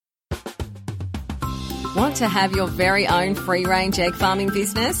Want to have your very own free-range egg farming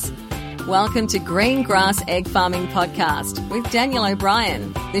business? Welcome to Green Grass Egg Farming Podcast with Daniel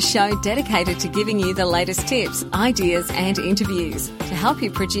O'Brien, the show dedicated to giving you the latest tips, ideas and interviews to help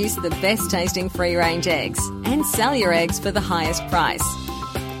you produce the best tasting free-range eggs and sell your eggs for the highest price.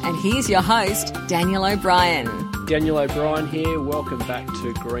 And here's your host, Daniel O'Brien. Daniel O'Brien here. Welcome back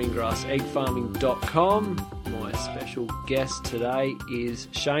to greengrasseggfarming.com. My special guest today is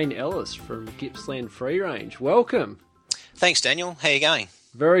Shane Ellis from Gippsland Free Range. Welcome. Thanks, Daniel. How are you going?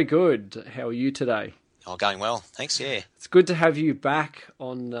 Very good. How are you today? Oh, going well. Thanks, yeah. It's good to have you back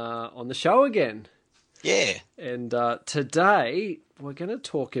on the show again. Yeah. And today we're going to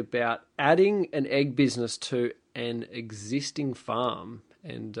talk about adding an egg business to an existing farm.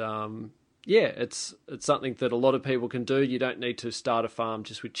 And it's something that a lot of people can do. You don't need to start a farm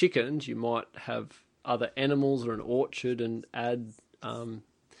just with chickens. You might have other animals or an orchard and add an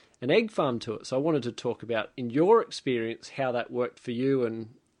egg farm to it. So I wanted to talk about, in your experience, how that worked for you and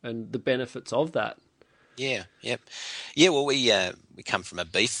the benefits of that. Yeah, yep. Yeah, well, we come from a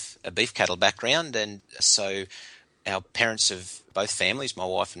beef cattle background, and so our parents of both families, my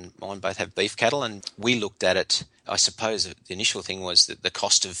wife and mine, both have beef cattle, and we looked at it. I suppose the initial thing was that the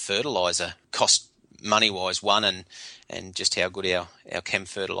cost of fertiliser, cost money-wise, and just how good our chem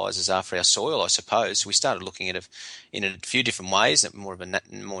fertilisers are for our soil, I suppose. We started looking at it in a few different ways, more of a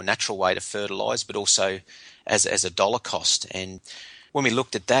more natural way to fertilise, but also as a dollar cost. And when we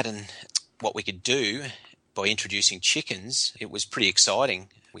looked at that and what we could do by introducing chickens, it was pretty exciting.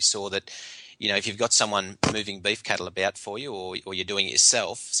 We saw that, you know, if you've got someone moving beef cattle about for you, or you're doing it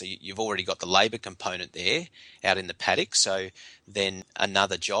yourself, so you've already got the labour component there out in the paddock. So then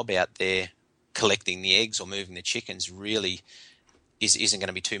another job out there collecting the eggs or moving the chickens really isn't going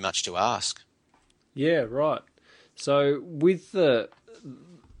to be too much to ask. Yeah, right. So with the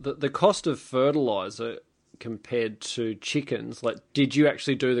cost of fertiliser compared to chickens, like, did you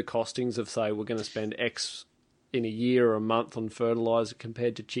actually do the costings of, say, we're going to spend X in a year or a month on fertiliser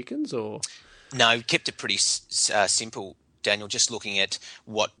compared to chickens, or? No, we kept it pretty simple, Daniel, just looking at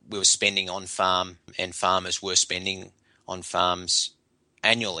what we were spending on farm and farmers were spending on farms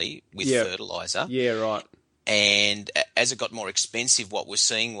annually with fertiliser. Yeah, right. And as it got more expensive, what we're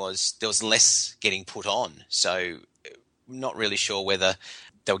seeing was there was less getting put on. So not really sure whether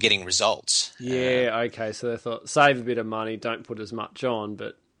they were getting results. Yeah, okay. So they thought, save a bit of money, don't put as much on,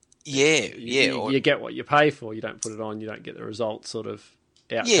 but you get what you pay for. You don't put it on, you don't get the result sort of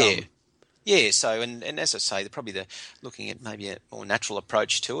outcome. Yeah, so, and as I say, they're looking at maybe a more natural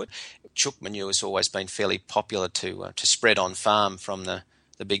approach to it. Chook manure has always been fairly popular to spread on farm from the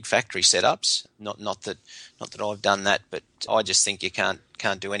big factory setups. Not that I've done that, but I just think you can't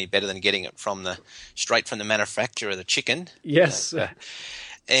do any better than getting it straight from the manufacturer of the chicken. Yes.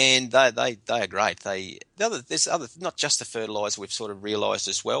 And they are great. There's other, not just the fertiliser we've sort of realised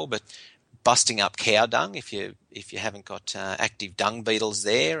as well, but busting up cow dung. If you haven't got active dung beetles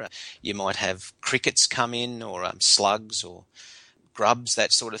there, you might have crickets come in, or slugs or grubs,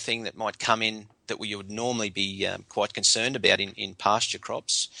 that sort of thing that might come in that you would normally be quite concerned about in pasture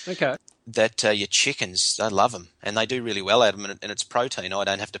crops. Okay. That your chickens, they love them, and they do really well out of them, and it's protein I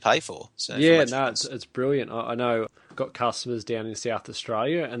don't have to pay for. So yeah, no, it's brilliant. I know I've got customers down in South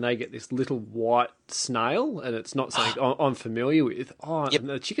Australia, and they get this little white snail, and it's not something I'm familiar with. And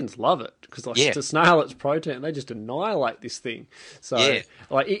the chickens love it, because it's a snail, it's protein, and they just annihilate this thing. So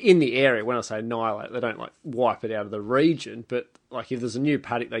like in the area, when I say annihilate, they don't like wipe it out of the region, but like if there's a new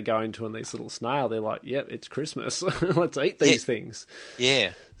paddock they go into and this little snail, they're like, yep, it's Christmas. Let's eat these things.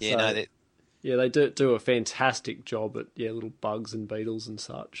 Yeah. Yeah, so, they do a fantastic job at little bugs and beetles and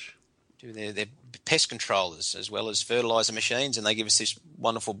such. They're pest controllers as well as fertiliser machines, and they give us this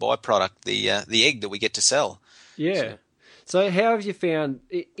wonderful byproduct, the egg that we get to sell. Yeah. So how have you found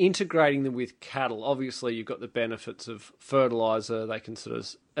integrating them with cattle? Obviously, you've got the benefits of fertiliser. They can sort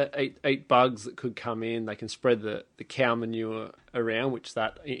of eat bugs that could come in. They can spread the cow manure around, which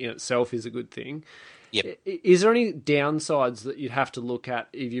that in itself is a good thing. Yep. Is there any downsides that you'd have to look at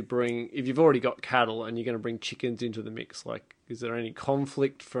if you've already got cattle and you're going to bring chickens into the mix? Like, is there any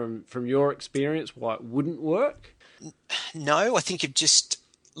conflict from your experience why it wouldn't work? No, I think you've just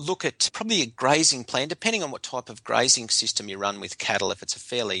look at probably a grazing plan, depending on what type of grazing system you run with cattle. If it's a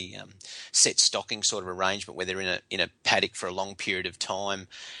fairly set stocking sort of arrangement where they're in a paddock for a long period of time,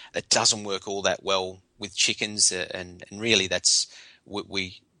 that doesn't work all that well with chickens. And really that's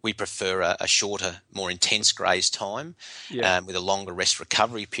we prefer a shorter, more intense graze time with a longer rest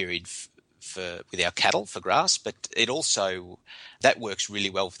recovery period with our cattle for grass, but it also that works really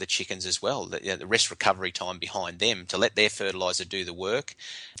well for the chickens as well. The rest recovery time behind them to let their fertiliser do the work,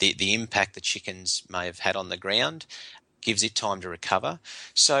 the impact the chickens may have had on the ground gives it time to recover.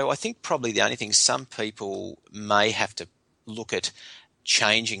 So I think probably the only thing some people may have to look at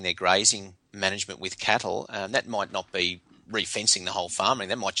changing their grazing management with cattle. That might not be refencing the whole farm. I mean,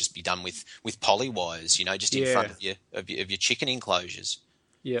 that might just be done with poly wires, just in front of your chicken enclosures.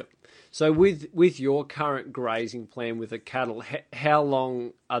 Yep. So with your current grazing plan with the cattle, how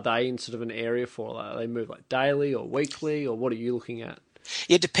long are they in sort of an area for? Are they move like daily or weekly, or what are you looking at?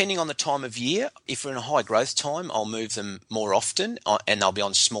 Yeah, depending on the time of year. If we're in a high growth time, I'll move them more often and they'll be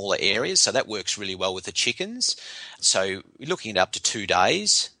on smaller areas. So that works really well with the chickens. So we're looking at up to 2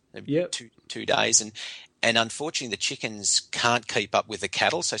 days. Yep. Two days. And unfortunately, the chickens can't keep up with the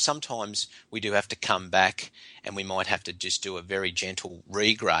cattle. So sometimes we do have to come back and we might have to just do a very gentle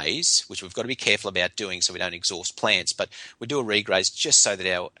regraze, which we've got to be careful about doing so we don't exhaust plants. But we do a regraze just so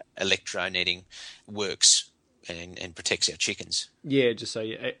that our electro-netting works and protects our chickens. Yeah, just so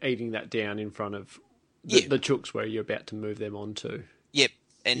you're eating that down in front of the chooks where you're about to move them onto. Yep.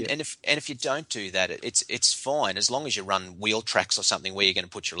 And if you don't do that, it's fine as long as you run wheel tracks or something where you're going to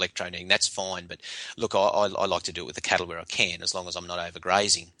put your electro-netting. That's fine. But look, I like to do it with the cattle where I can, as long as I'm not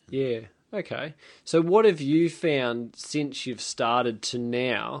overgrazing. Yeah. Okay. So what have you found since you've started to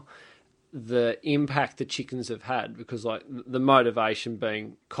now, the impact the chickens have had? Because like the motivation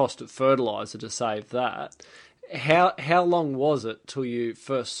being cost of fertiliser to save that. How long was it till you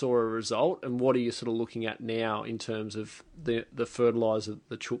first saw a result, and what are you sort of looking at now in terms of the fertiliser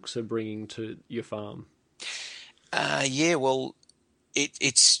the chooks are bringing to your farm? Well,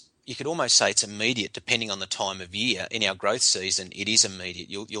 it's you could almost say it's immediate depending on the time of year. In our growth season, it is immediate.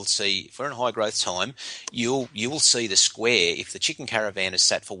 You'll see if we're in high growth time, you will see the square. If the chicken caravan is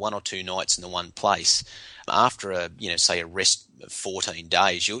sat for 1 or 2 nights in the one place, after a rest of 14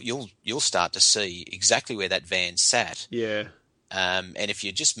 days, you'll start to see exactly where that van sat. Yeah. And if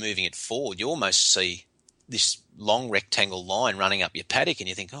you're just moving it forward, you almost see this long rectangle line running up your paddock, and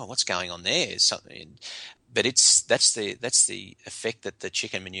you think, "Oh, what's going on there?" Something. But that's the effect that the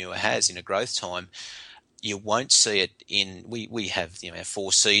chicken manure has in a growth time. You won't see it in we have our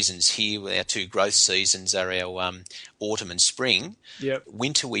 4 seasons here. Our 2 growth seasons are our autumn and spring. Yep.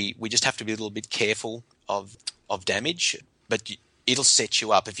 Winter we just have to be a little bit careful of damage, but it'll set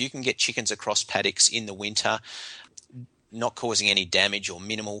you up if you can get chickens across paddocks in the winter, not causing any damage or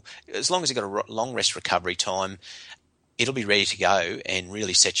minimal. As long as you've got a long rest recovery time, it'll be ready to go and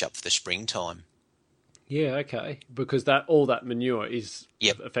really set you up for the springtime. Yeah, okay. Because all that manure is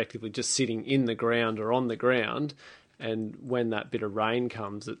Yep. effectively just sitting in the ground or on the ground, and when that bit of rain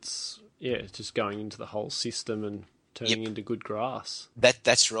comes, it's just going into the whole system and turning into good grass.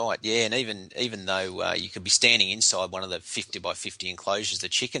 That's right, yeah. And even though you could be standing inside one of the 50 by 50 enclosures the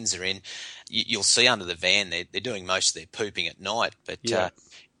chickens are in, you'll see under the van they're doing most of their pooping at night. But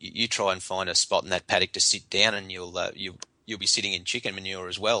you try and find a spot in that paddock to sit down, and you'll be sitting in chicken manure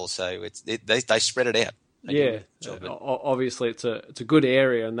as well. So they spread it out. Obviously it's a good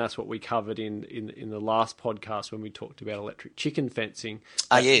area, and that's what we covered in the last podcast when we talked about electric chicken fencing.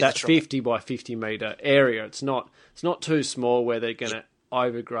 That 50 by 50 metre area, it's not too small where they're going to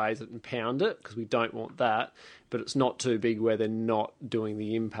overgraze it and pound it, because we don't want that, but it's not too big where they're not doing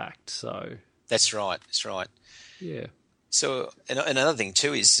the impact. So that's right. Yeah. So another thing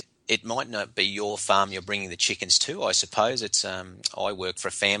too is, it might not be your farm you're bringing the chickens to, I suppose. It's I work for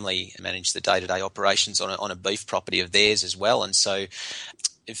a family and manage the day-to-day operations on a beef property of theirs as well. And so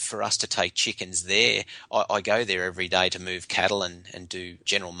for us to take chickens there, I go there every day to move cattle and do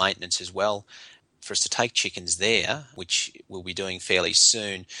general maintenance as well. For us to take chickens there, which we'll be doing fairly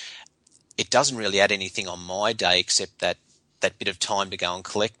soon, it doesn't really add anything on my day except that bit of time to go and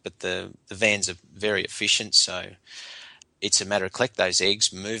collect. But the vans are very efficient, so it's a matter of collect those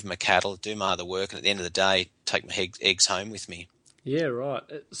eggs, move my cattle, do my other work, and at the end of the day, take my eggs home with me. Yeah, right.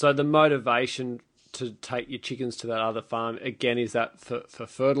 So the motivation to take your chickens to that other farm, again, is that for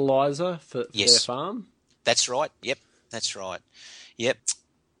fertiliser for their farm? That's right. Yep, that's right. Yep.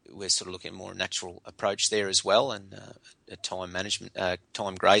 We're sort of looking at a more natural approach there as well, and a time management,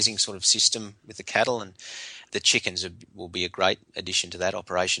 time grazing sort of system with the cattle, and the chickens will be a great addition to that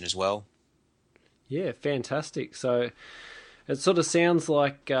operation as well. Yeah, fantastic. So it sort of sounds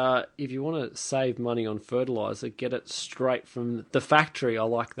like if you want to save money on fertiliser, get it straight from the factory. I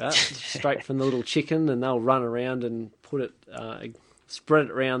like that. Straight from the little chicken, and they'll run around and put it, spread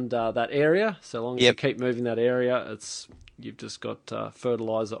it around that area. So long as you keep moving that area, you've just got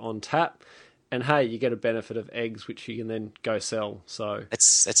fertiliser on tap. And hey, you get a benefit of eggs, which you can then go sell. So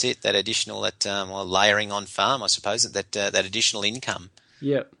that's it. That additional, layering on farm, I suppose. That additional income.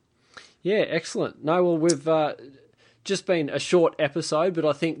 Yeah, excellent. No, well, we've just been a short episode, but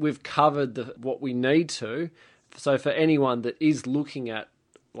I think we've covered what we need to. So for anyone that is looking at,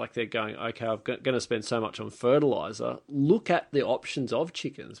 like they're going, okay, I'm going to spend so much on fertiliser, look at the options of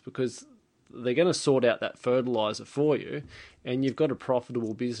chickens, because they're going to sort out that fertiliser for you, and you've got a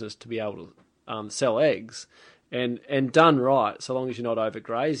profitable business to be able to sell eggs. And done right, so long as you're not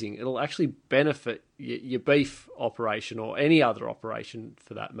overgrazing, it'll actually benefit your beef operation or any other operation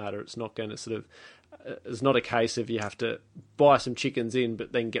for that matter. It's not going to it's not a case of you have to buy some chickens in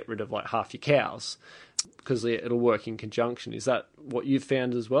but then get rid of like half your cows, because it'll work in conjunction. Is that what you've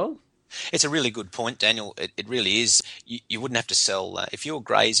found as well? It's a really good point, Daniel. It really is. You wouldn't have to sell if you're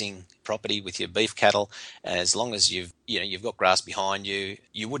grazing property with your beef cattle. As long as you've got grass behind you,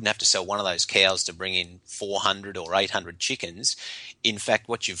 you wouldn't have to sell one of those cows to bring in 400 or 800 chickens. In fact,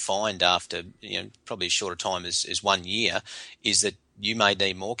 what you find after probably as short a time as 1 year is that you may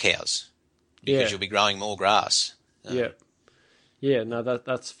need more cows because you'll be growing more grass. No,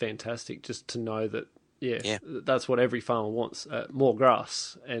 that's fantastic. Just to know that. Yeah, that's what every farmer wants, more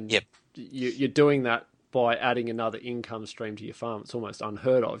grass. And you're doing that by adding another income stream to your farm. It's almost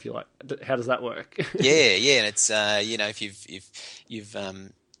unheard of. You're like, how does that work? And it's if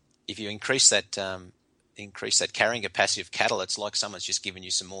you increase that carrying capacity of cattle, it's like someone's just given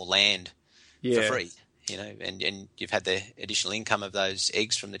you some more land for free. And you've had the additional income of those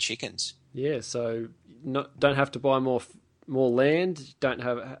eggs from the chickens. Yeah, so don't have to buy more land, you don't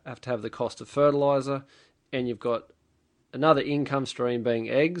have to have the cost of fertiliser, and you've got another income stream being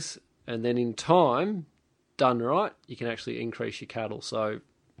eggs, and then in time, done right, you can actually increase your cattle. So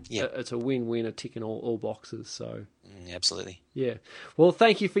it's a win-win, a tick in all boxes. So absolutely. Yeah. Well,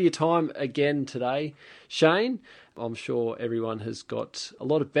 thank you for your time again today, Shane. I'm sure everyone has got a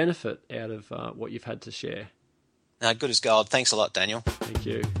lot of benefit out of what you've had to share. Good as gold. Thanks a lot, Daniel. Thank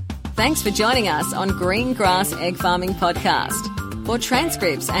you. Thanks for joining us on Green Grass Egg Farming Podcast. For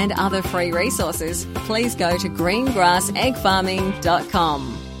transcripts and other free resources, please go to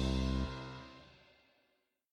greengrasseggfarming.com.